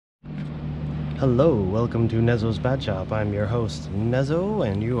Hello, welcome to Nezzo's Bad Shop. I'm your host, Nezzo,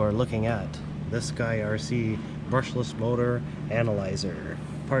 and you are looking at the SkyRC brushless motor analyzer,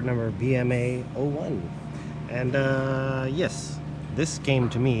 part number BMA01. And yes, this came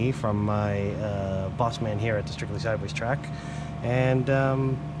to me from my boss man here at the Strictly Sideways track. And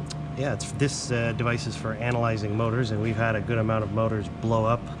yeah, this device is for analyzing motors, and we've had a good amount of motors blow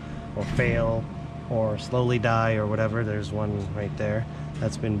up or fail or slowly die or whatever. There's one right there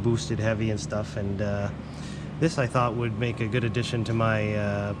that's been boosted heavy and stuff, and this I thought would make a good addition to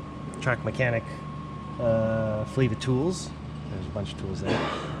my track mechanic fleet of tools. There's a bunch of tools there,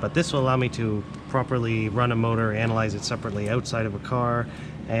 but this will allow me to properly run a motor, analyze it separately outside of a car,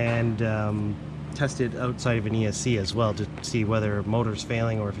 and test it outside of an ESC as well to see whether a motor's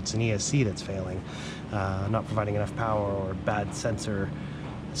failing or if it's an ESC that's failing, not providing enough power or bad sensor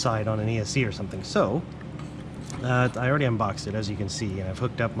side on an ESC or something. So I already unboxed it, as you can see, and I've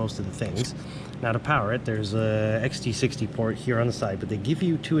hooked up most of the things. Now to power it, there's a XT60 port here on the side, but they give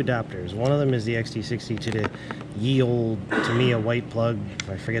you two adapters. One of them is the XT60 to the ye old Tamiya white plug.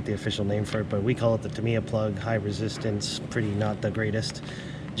 I forget the official name for it, but we call it the Tamiya plug. High resistance, pretty not the greatest.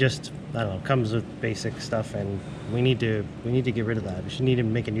 Just, I don't know, comes with basic stuff, and we need to get rid of that. We should need to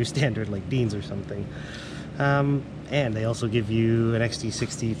make a new standard like Dean's or something. And they also give you an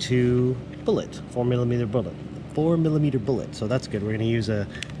XT62 bullet, 4mm bullet, so that's good. We're going to use a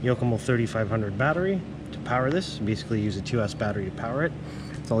Yokomo 3500 battery to power this. Basically use a 2S battery to power it.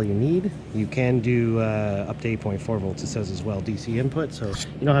 That's all you need. You can do up to 8.4 volts, it says as well, DC input, so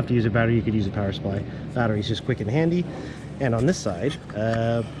you don't have to use a battery, you could use a power supply. Battery's just quick and handy. And on this side,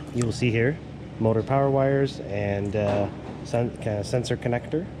 you will see here motor power wires and sensor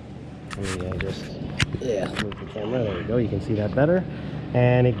connector. Let me just move the camera, there we go, you can see that better.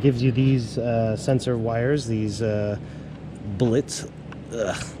 And it gives you these sensor wires, these bullets.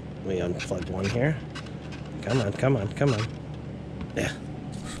 Let me unplug one here. Come on. Yeah,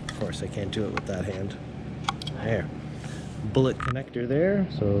 of course I can't do it with that hand. There. Bullet connector there,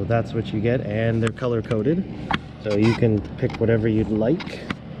 so that's what you get, and they're color coded. So you can pick whatever you'd like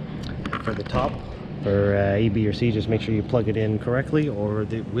for the top. For A, B, or C, just make sure you plug it in correctly, or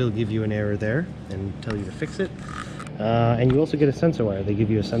they will give you an error there and tell you to fix it. And you also get a sensor wire. They give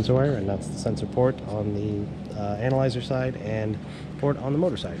you a sensor wire, and that's the sensor port on the analyzer side and port on the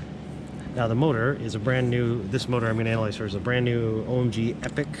motor side. Now the motor is a brand new, this motor I'm going to analyze for is a brand new OMG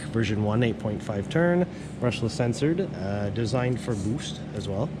Epic version 1 8.5 turn, brushless censored, designed for boost as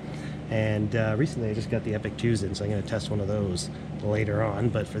well. And recently I just got the Epic 2s in, so I'm going to test one of those later on.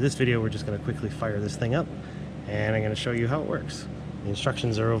 But for this video, we're just going to quickly fire this thing up, and I'm going to show you how it works. The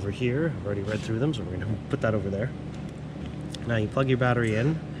instructions are over here. I've already read through them, so we're going to put that over there. Now you plug your battery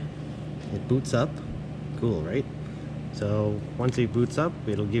in, it boots up. Cool, right? So once it boots up,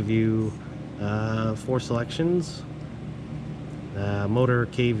 it'll give you 4 selections. Motor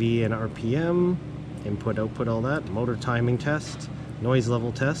kV and RPM, input, output, all that. Motor timing test, noise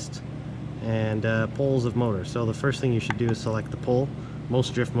level test, and poles of motor. So the first thing you should do is select the pole.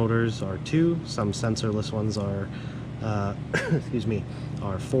 Most drift motors are 2, some sensorless ones are excuse me,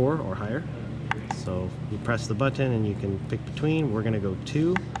 are 4 or higher. So you press the button and you can pick between. We're going to go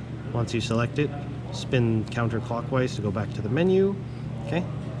 2. Once you select it, spin counterclockwise to go back to the menu. Okay,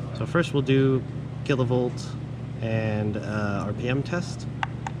 so first we'll do kilovolt and RPM test.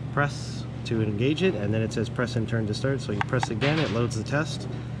 Press to engage it, and then it says press and turn to start. So you press again, it loads the test,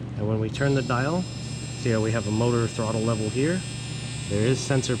 and when we turn the dial, see how we have a motor throttle level here. There is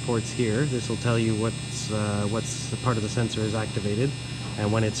sensor ports here. This will tell you what's the part of the sensor is activated,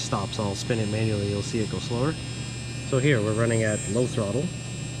 and when it stops, I'll spin it manually, you'll see it go slower. So here we're running at low throttle,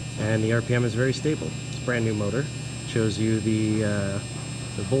 and the RPM is very stable. It's a brand new motor. Shows you the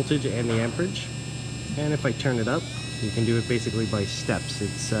voltage and the amperage, and if I turn it up, you can do it basically by steps.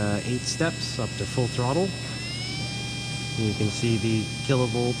 It's 8 steps up to full throttle. And you can see the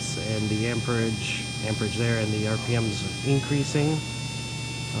kilovolts and the amperage there, and the RPMs are increasing.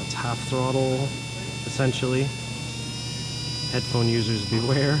 That's half throttle, essentially. Headphone users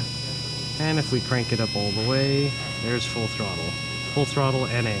beware. And if we crank it up all the way, there's full throttle. Full throttle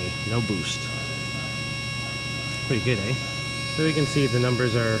NA, no boost. Pretty good, eh? So you can see the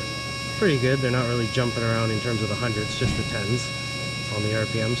numbers are pretty good. They're not really jumping around in terms of the hundreds, just the tens on the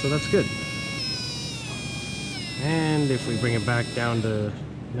RPM, so that's good. And if we bring it back down to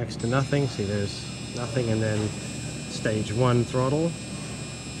next to nothing, see there's nothing, and then stage 1 throttle,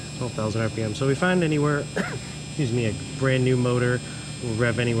 12,000 RPM. So we find anywhere, excuse me, a brand new motor will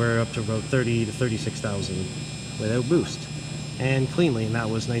rev anywhere up to about 30 to 36,000 without boost, and cleanly, and that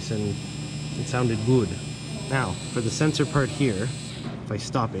was nice, and it sounded good. Now, for the sensor part here, if I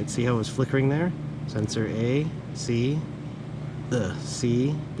stop it, see how it was flickering there? Sensor A, C,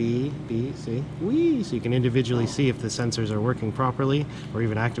 C, B, B, C, whee! So you can individually see if the sensors are working properly or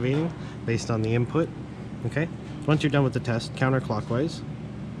even activating based on the input. Okay, once you're done with the test, counterclockwise,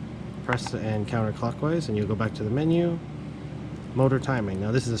 press and counterclockwise, and you'll go back to the menu, motor timing.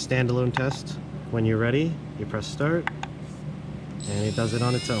 Now this is a standalone test. When you're ready, you press start, and it does it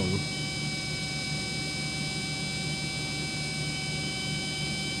on its own.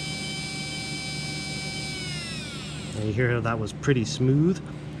 And you hear how that was pretty smooth.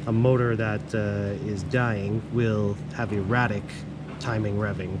 A motor that is dying will have erratic timing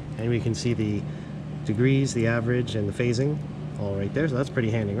revving, and we can see the degrees, the average, and the phasing all right there. So that's pretty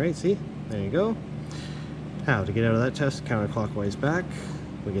handy, right? See, there you go. Now to get out of that test, counterclockwise back,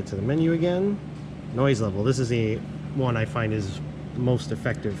 we get to the menu again. Noise level, this is the one I find is most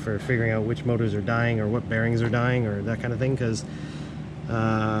effective for figuring out which motors are dying or what bearings are dying or that kind of thing, because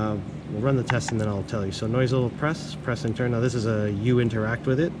we'll run the test and then I'll tell you. So noise level, press and turn. Now this is a you interact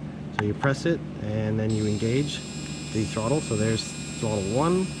with it, so you press it and then you engage the throttle. So there's throttle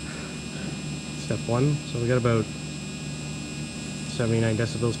 1, step 1. So we got about 79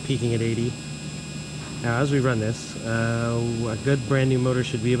 decibels, peaking at 80. Now as we run this, a good brand new motor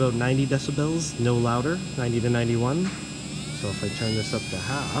should be about 90 decibels, no louder, 90 to 91. So if I turn this up to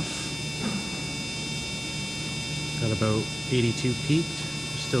half, got about 82 peaked,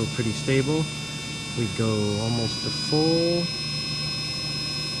 still pretty stable. We go almost to full.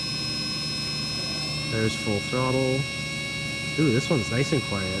 There's full throttle. Ooh, this one's nice and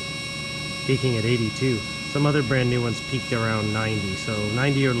quiet, peaking at 82. Some other brand new ones peaked around 90, so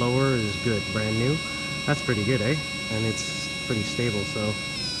 90 or lower is good, brand new. That's pretty good, eh? And it's pretty stable, so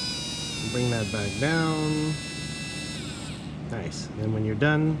bring that back down. Nice. And when you're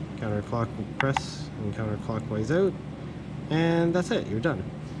done, counterclock press and counterclockwise out, and that's it, you're done.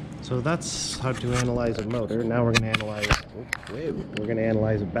 So that's how to analyze a motor. Now we're going to analyze, we're going to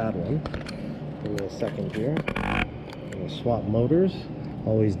analyze a bad one. Give me a second here. I'm going to swap motors.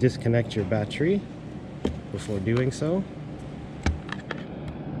 Always disconnect your battery before doing so.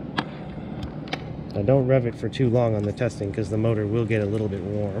 Now don't rev it for too long on the testing because the motor will get a little bit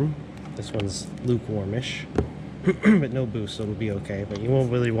warm. This one's lukewarmish, but no boost, so it'll be okay. But you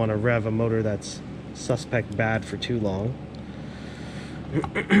won't really want to rev a motor that's suspect bad for too long.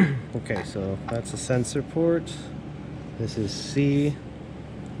 Okay, so that's a sensor port. This is C.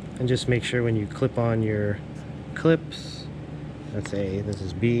 And just make sure when you clip on your clips, that's A, this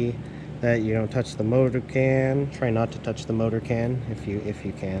is B, that you don't touch the motor can. Try not to touch the motor can if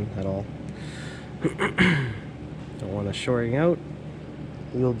you can at all. Don't want to shorting out.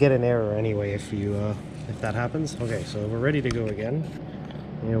 You'll get an error anyway if that happens. Okay, so we're ready to go again.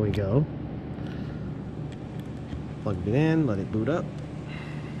 Here we go. Plugged it in, let it boot up.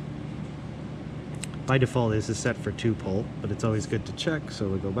 By default this is set for 2-pole, but it's always good to check, so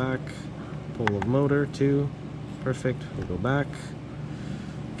we go back. Pole of motor 2, perfect. We'll go back.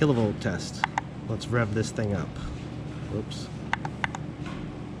 Kilovolt test. Let's rev this thing up. Whoops.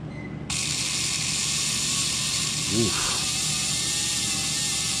 Oof.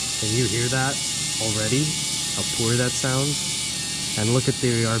 Can you hear that already? How poor that sounds? And look at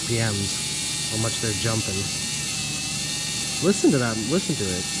the RPMs, how much they're jumping. Listen to that, listen to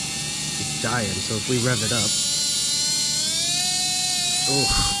it. It's dying, so if we rev it up. Oof.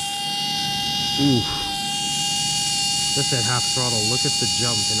 Oof. Just at half throttle, look at the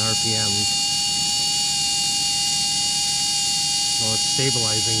jump in RPMs. Well, it's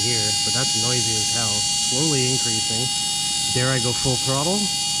stabilizing here, but that's noisy as hell. Slowly increasing. Dare I go full throttle?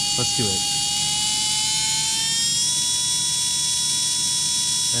 Let's do it.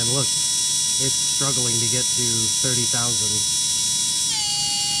 And look, it's struggling to get to 30,000.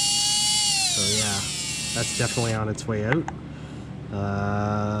 So yeah, that's definitely on its way out.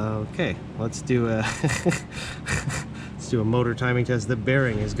 Okay, let's do a let's do a motor timing test. The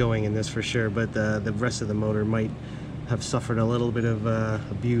bearing is going in this for sure, but the rest of the motor might have suffered a little bit of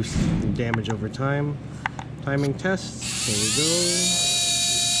abuse and damage over time. Timing tests, here we go.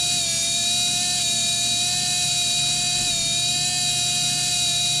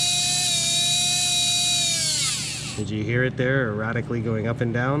 Did you hear it there, erratically going up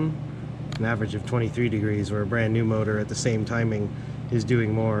and down? An average of 23 degrees, where a brand new motor at the same timing is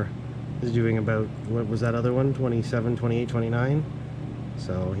doing more. Is doing about, what was that other one? 27, 28, 29?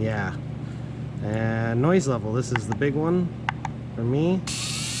 So yeah. And noise level, this is the big one for me.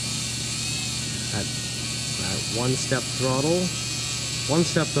 At one-step throttle.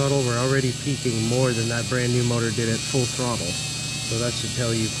 One-step throttle, we're already peaking more than that brand new motor did at full throttle. So that should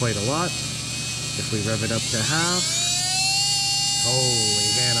tell you quite a lot. If we rev it up to half,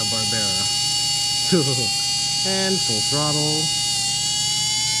 Holy Hanna-Barbera. And full throttle.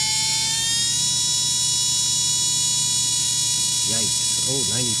 Yikes. Oh,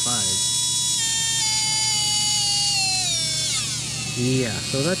 95. Yeah,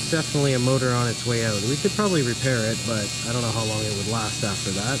 so that's definitely a motor on its way out. We could probably repair it, but I don't know how long it would last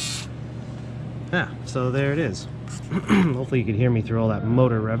after that. Yeah, so there it is. Hopefully you could hear me through all that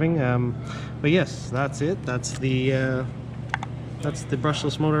motor revving. But yes, that's it. That's the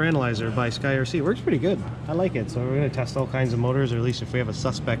brushless motor analyzer by SkyRC. It works pretty good. I like it. So we're going to test all kinds of motors, or at least if we have a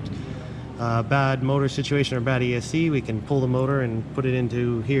suspect bad motor situation or bad ESC, we can pull the motor and put it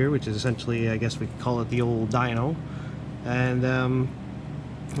into here, which is essentially, I guess we could call it the old dyno. And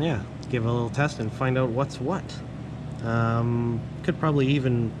yeah, give a little test and find out what's what. Could probably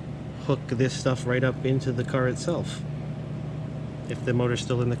even hook this stuff right up into the car itself if the motor's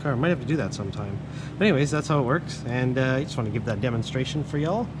still in the car. Might have to do that sometime. But anyways, that's how it works, and I just want to give that demonstration for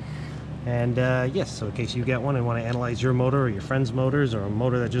y'all. And yes, so in case you get one and want to analyze your motor or your friend's motors, or a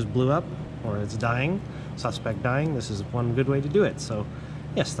motor that just blew up or it's dying, suspect dying, this is one good way to do it. So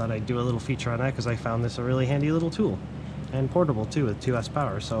yes, thought I'd do a little feature on that because I found this a really handy little tool, and portable too with 2S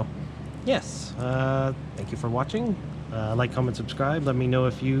power. So yes, thank you for watching. Like, comment, subscribe. Let me know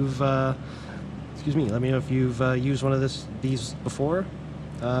if you've let me know if you've used one of these before,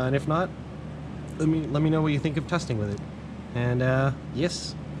 and if not, let me know what you think of testing with it. And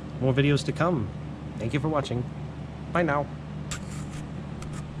yes, more videos to come. Thank you for watching. Bye now.